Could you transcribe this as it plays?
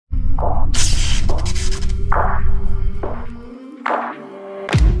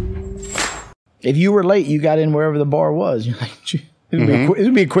If you were late, you got in wherever the bar was. You're like, it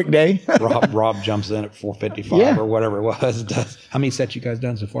would be a quick day. Rob jumps in at 4:55 or whatever it was. How many sets you guys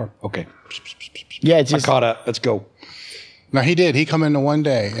done so far? Okay. Yeah, it's just, I caught up. Let's go. No, he did. He come into one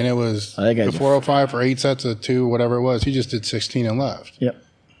day, and it was the 405 for 8 sets of 2, whatever it was. He just did 16 and left. Yep.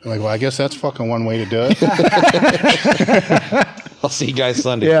 I'm like, well, I guess that's fucking one way to do it. I'll see you guys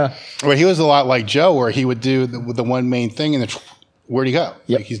Sunday. Yeah. But he was a lot like Joe, where he would do the one main thing, and then where'd he go?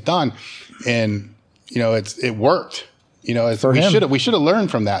 Yep. Like, he's done. And, it worked. We should have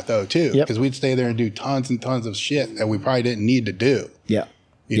learned from that, though, too. Because we'd stay there and do tons and tons of shit that we probably didn't need to do. Yeah.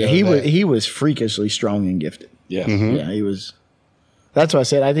 He was freakishly strong and gifted. Yeah. Mm-hmm. Yeah, he was. That's why I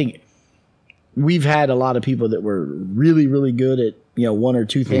said I think we've had a lot of people that were really, really good at, one or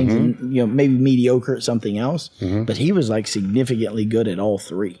two things and, maybe mediocre at something else. But he was like significantly good at all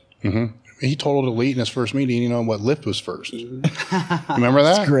three. Mm-hmm. He told Elite in his first meeting, what lift was first. Remember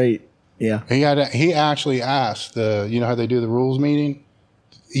that? That's great. Yeah. He actually asked how they do the rules meeting?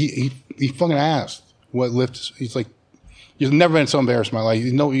 He fucking asked what lift is. He's like, he's never been so embarrassed in my life.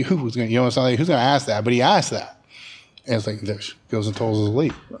 Who's going to ask that? But he asked that. And it's like, there goes and tells his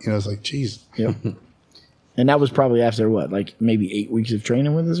Elite. It's like, geez. Yep. And that was probably after maybe 8 weeks of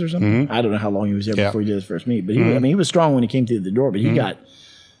training with us or something. I don't know how long he was there before he did his first meet. But he was strong when he came through the door, but he got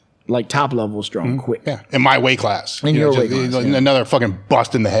like top level strong quick. Yeah. In my weight class. In your weight class. Another fucking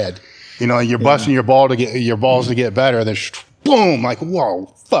bust in the head. You're busting your balls to get better. Then boom, like, whoa,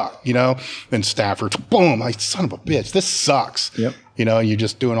 fuck, Then Stafford, boom, like, son of a bitch, this sucks. Yep. And you're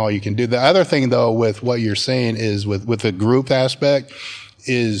just doing all you can do. The other thing, though, with what you're saying is with the group aspect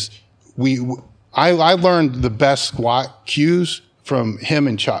is I learned the best squat cues from him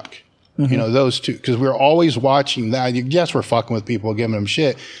and Chuck. Those two, because we're always watching that. Yes, we're fucking with people, giving them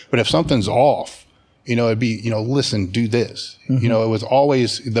shit, but if something's off, it'd be, listen, do this. It was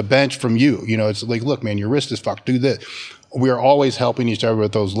always the bench from you. It's like, look, man, your wrist is fucked, do this. We are always helping each other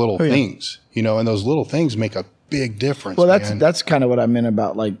with those little things, and those little things make a big difference. Well, that's kind of what I meant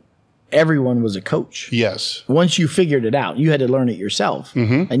about like everyone was a coach. Yes. Once you figured it out, you had to learn it yourself,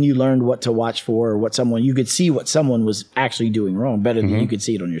 and you learned what to watch for, or you could see what someone was actually doing wrong better than you could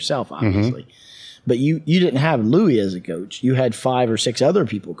see it on yourself, obviously. But you didn't have Louis as a coach. You had 5 or 6 other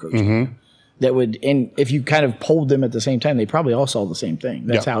people coaching. That would, and if you kind of polled them at the same time, they probably all saw the same thing.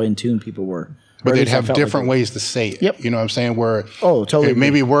 That's how in tune people were. But they'd have different ways to say it. Yep. You know what I'm saying? Where totally.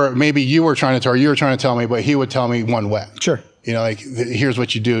 Maybe you were trying to tell me, but he would tell me one way. Sure. Like, here's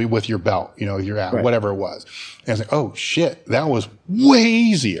what you do with your belt. Your app, whatever it was. And it's like, oh shit, that was way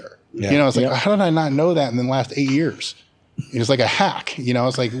easier. Yeah. It's like, how did I not know that in the last 8 years? It's like a hack.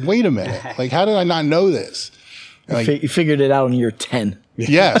 It's like, wait a minute, like, how did I not know this? Like, you figured it out in year 10.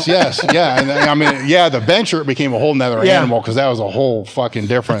 Yes, yeah. And the bencher became a whole nother animal because that was a whole fucking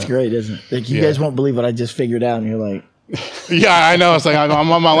different. That's great, isn't it? Like, you guys won't believe what I just figured out, and you're like, yeah, I know. It's like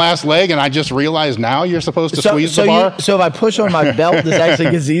I'm on my last leg, and I just realized now you're supposed to squeeze the bar. So if I push on my belt, this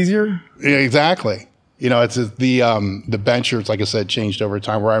actually gets easier? Yeah, exactly. It's the benchers, like I said, changed over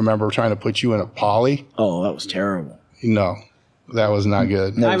time. Where I remember trying to put you in a poly. Oh, that was terrible. No, that was not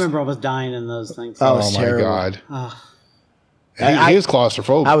good. I remember I was dying in those things. Oh, my terrible. God. He was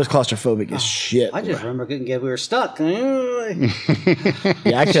claustrophobic. I was claustrophobic as shit. I just remember we were stuck. Yeah,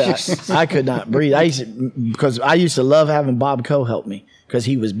 I could not breathe. Because I used to love having Bob Coe help me because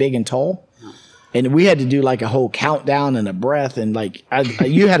he was big and tall. And we had to do like a whole countdown and a breath. And like,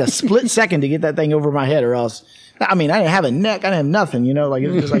 you had a split second to get that thing over my head or else. I didn't have a neck. I didn't have nothing, like it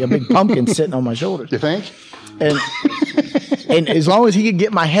was just like a big pumpkin sitting on my shoulders. You think? And as long as he could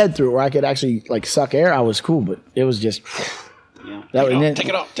get my head through where I could actually like suck air, I was cool. But it was just... Take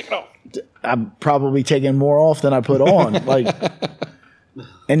it off. I'm probably taking more off than I put on.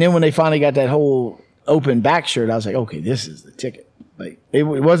 And then when they finally got that whole open back shirt, I was like, okay, this is the ticket. Like, it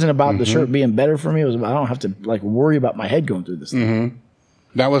wasn't about the shirt being better for me. It was about, I don't have to like worry about my head going through this thing.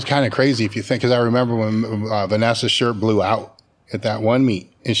 That was kind of crazy if you think, because I remember when Vanessa's shirt blew out at that one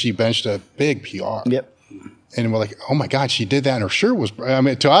meet, and she benched a big PR. Yep. And we're like, oh my God, she did that, and her shirt was.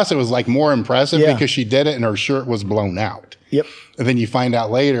 To us, it was like more impressive because she did it, and her shirt was blown out. Yep. And then you find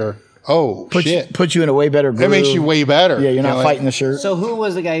out later, shit. Put you in a way better groove. It makes you way better. Yeah, you're not fighting the shirt. So who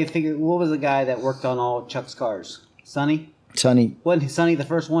was the guy what was the guy that worked on all Chuck's cars? Sonny? Wasn't Sonny the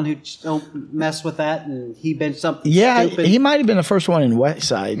first one who messed with that and he benched something stupid? He might have been the first one in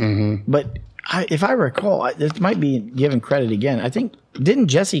Westside. But if I recall, this might be given credit again. I think, didn't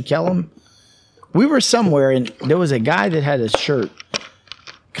Jesse Kellum? We were somewhere and there was a guy that had his shirt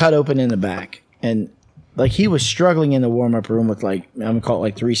cut open in the back. And like he was struggling in the warm-up room with like, I'm going to call it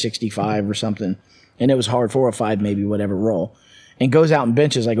like 365 or something. And it was hard, 4 or 5 maybe, whatever roll. and goes out and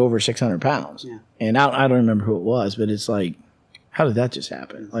benches like over 600 pounds. Yeah. And I don't remember who it was, but it's like, how did that just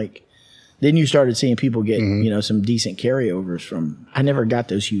happen? Like, then you started seeing people get, some decent carryovers from. I never got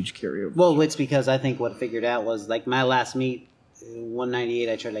those huge carryovers. Well, it's because I think what I figured out was like my last meet,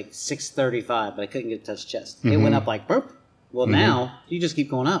 198, I tried like 635, but I couldn't get a touch chest. It went up like burp. Well, now you just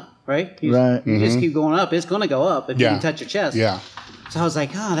keep going up, right? You just keep going up. It's going to go up if you can touch your chest. Yeah. So I was like,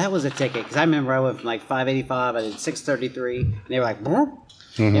 oh, that was a ticket. Because I remember I went from like 585, I did 633, and they were like, burp.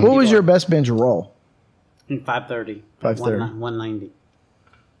 What was your best bench roll? 530. 530. 190.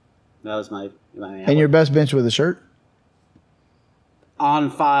 That was my and your best bench with a shirt?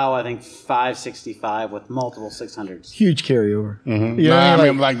 On file, I think 565 with multiple 600s. Huge carryover. I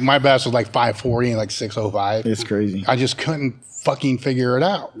mean, like my best was like 540 and like 605. It's crazy. I just couldn't fucking figure it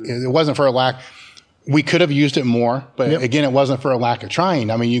out. It wasn't for a lack. We could have used it more, but again, it wasn't for a lack of trying.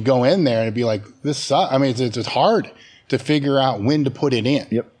 I mean, you go in there and it'd be like, this sucks. I mean, it's hard to figure out when to put it in.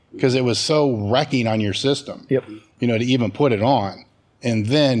 Yep. Because it was so wrecking on your system. Yep. To even put it on. And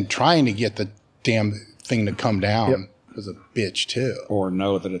then trying to get the damn thing to come down was a bitch too. Or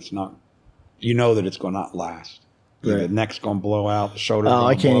know that it's not, that it's going to not last. Right. The neck's going to blow out, the shoulder's Oh,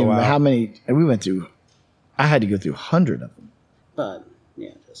 going I to can't blow even. out. How many? We went through. I had to go through 100 of them. But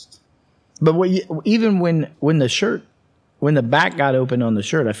yeah, just. But even when the shirt, when the back got open on the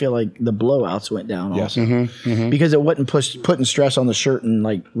shirt, I feel like the blowouts went down also because it wasn't putting stress on the shirt and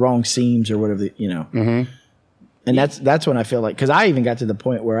like wrong seams or whatever. And that's when I feel like, because I even got to the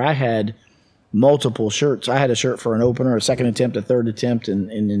point where I had multiple shirts. I had a shirt for an opener, a second attempt, a third attempt, and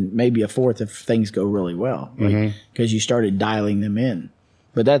then maybe a fourth if things go really well, because you started dialing them in.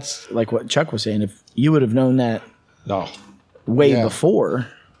 But that's like what Chuck was saying. If you would have known that way before.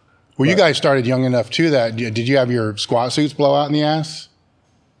 Well, you guys started young enough too that did you have your squat suits blow out in the ass?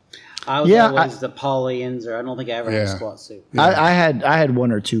 I was always the poly-ins, or I don't think I ever had a squat suit. Yeah. I had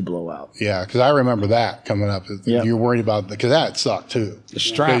one or two blowout. Yeah, because I remember that coming up. You're worried about because that sucked too. The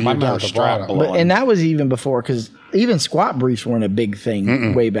strap, I remember the strap blowing. And that was even before, because even squat briefs weren't a big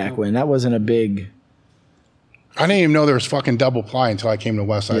thing way back when. That wasn't a big. I didn't even know there was fucking double ply until I came to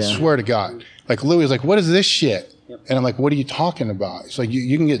Westside. I swear to God. Like Louis was like, "What is this shit?" And I'm like, "What are you talking about?" It's like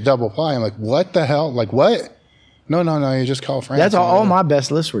you can get double ply. I'm like, "What the hell? Like what?" No, you just call France. That's all my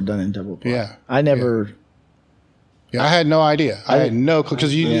best lifts were done in double ply. Yeah. I never. Yeah, I had no idea. I had no clue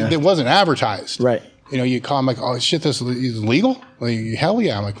because it wasn't advertised. Right. You call them like, oh shit, this is legal? Like, hell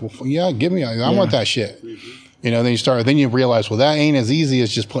yeah. I'm like, well, yeah, give me. I want that shit. Then you realize, well, that ain't as easy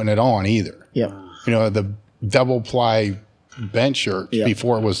as just putting it on either. Yeah. The double ply bench shirt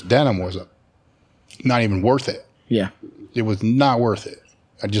before it was denim was not even worth it. Yeah. It was not worth it.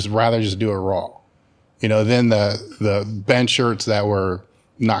 I'd just rather just do it raw. Then the bench shirts that were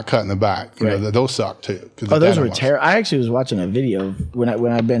not cut in the back, those suck too. Oh, those were terrible. I actually was watching a video when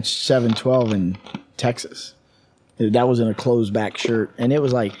I benched 712 in Texas. That was in a closed back shirt, and it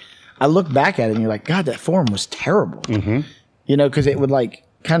was like, I look back at it and you're like, God, that form was terrible. Because it would like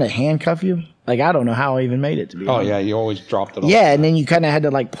kind of handcuff you. Like, I don't know how I even made it to be. Oh yeah, you always dropped it. Yeah, and then you kind of had to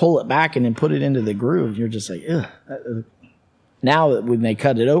like pull it back and then put it into the groove. You're just like, ugh. Now that when they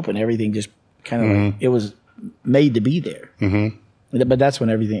cut it open, everything just kind of like, it was made to be there. But that's when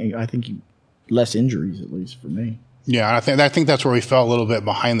everything, I think, less injuries, at least for me. Yeah, I think that's where we fell a little bit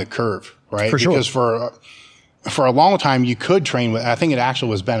behind the curve, right? For sure. Because for a long time you could train with. I think it actually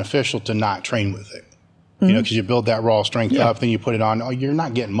was beneficial to not train with it, because you build that raw strength up, then you put it on. Oh, you're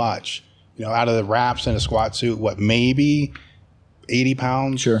not getting much, out of the wraps in a squat suit. What, maybe 80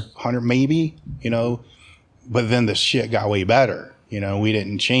 pounds, 100 maybe, But then the shit got way better. We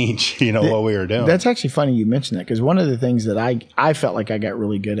didn't change, what we were doing. That's actually funny you mentioned that, because one of the things that I felt like I got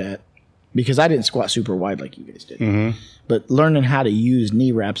really good at, because I didn't squat super wide like you guys did, but learning how to use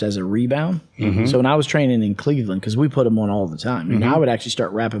knee wraps as a rebound. So when I was training in Cleveland, because we put them on all the time, and I would actually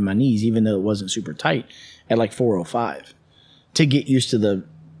start wrapping my knees, even though it wasn't super tight, at like 405 to get used to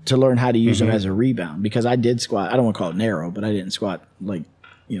learn how to use them as a rebound, because I did squat. I don't want to call it narrow, but I didn't squat like,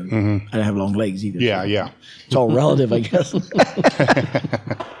 I don't have long legs either. Yeah. It's all relative, I guess.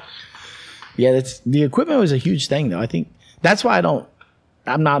 The equipment was a huge thing, though. I think that's why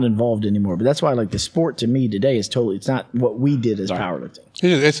I'm not involved anymore, but that's why like the sport to me today is it's not what we did as powerlifting.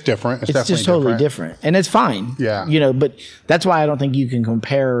 It's different. It's just totally different. And it's fine. Yeah. But that's why I don't think you can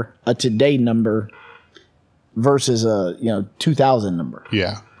compare a today number versus a, 2000 number.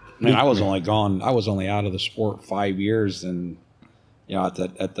 Yeah. Man, I was only out of the sport 5 years, and at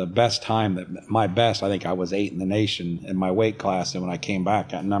the best time, my best, I think I was 8 in the nation in my weight class. And when I came back,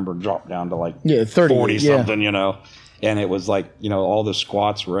 that number dropped down to like 30, 40 something, and it was like, all the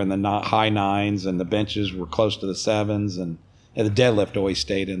squats were in the high 9s and the benches were close to the 7s. And And the deadlift always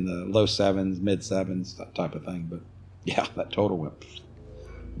stayed in the low 7s, mid 7s, that type of thing. But yeah, that total whip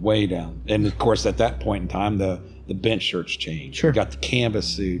way down. And of course, at that point in time, the bench shirts changed. Sure. You got the canvas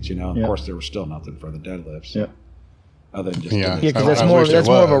suits, you know. Of course, there was still nothing for the deadlifts. Yeah. Other than just because that's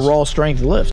more of a raw strength lift.